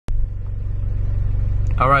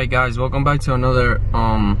Alright guys, welcome back to another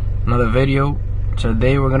video.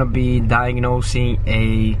 Today we're gonna be diagnosing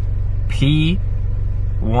a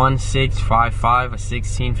P1655, a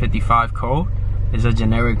 1655 code. It's a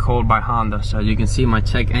generic code by Honda. So as you can see, my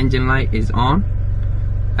check engine light is on.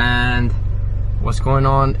 And what's going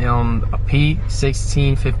on a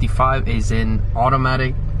P1655 is an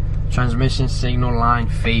automatic transmission signal line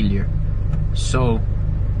failure. So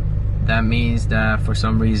that means that for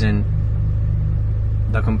some reason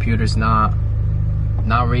the computer's not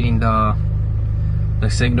reading the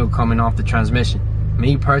signal coming off the transmission.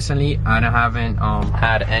 Me personally, I haven't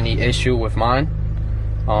had any issue with mine.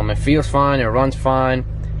 It feels fine, it runs fine,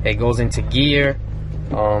 it goes into gear,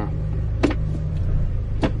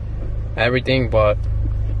 everything. But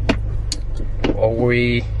what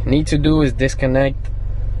we need to do is disconnect.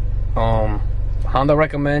 Honda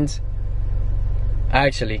recommends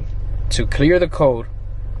actually to clear the code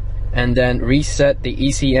and then reset the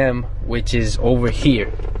ECM, which is over here.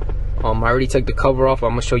 I already took the cover off.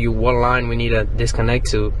 I'm gonna show you what line we need to disconnect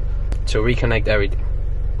to reconnect everything.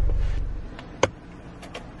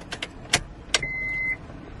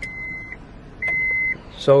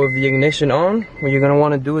 So with the ignition on, what you're gonna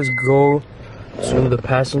want to do is go to the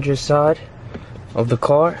passenger side of the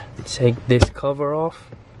car, take this cover off,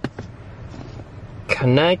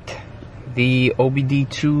 connect the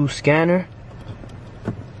OBD2 scanner,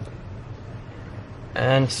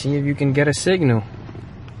 and see if you can get a signal.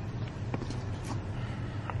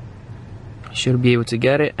 You should be able to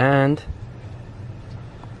get it. And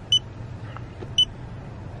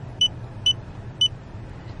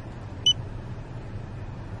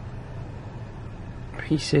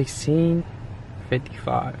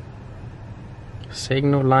P1655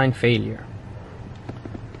 signal line failure.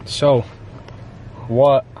 So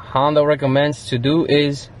what Honda recommends to do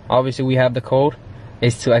is, obviously we have the code,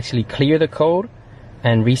 is to actually clear the code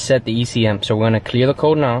and reset the ECM. So we're gonna clear the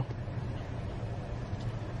code now.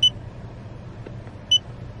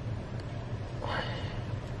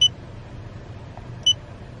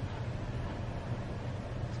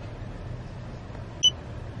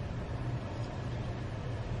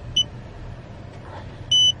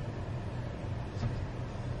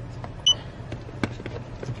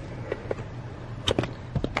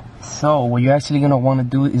 So what you're actually gonna want to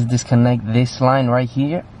do is disconnect this line right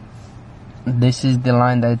here. This is the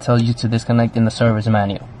line that it tells you to disconnect in the service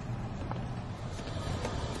manual.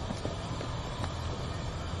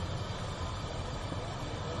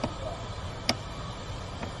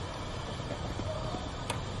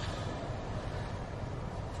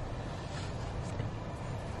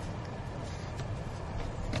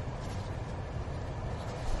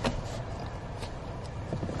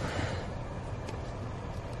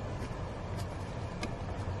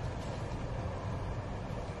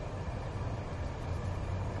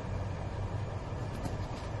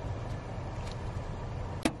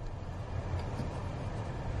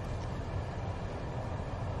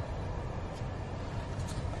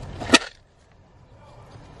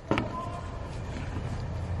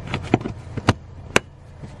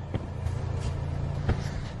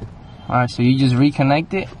 Alright, so you just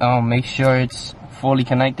reconnect it, make sure it's fully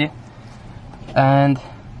connected, and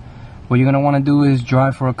what you're gonna want to do is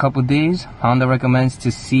drive for a couple days. Honda recommends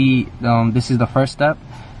to see, this is the first step,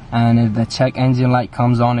 and if the check engine light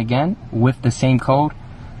comes on again with the same code,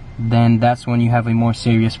 then that's when you have a more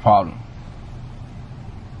serious problem.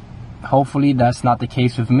 Hopefully that's not the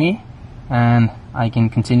case with me, and I can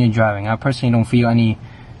continue driving. I personally don't feel any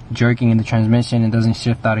jerking in the transmission. It doesn't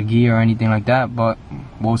shift out of gear or anything like that, but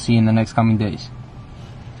we'll see in the next coming days.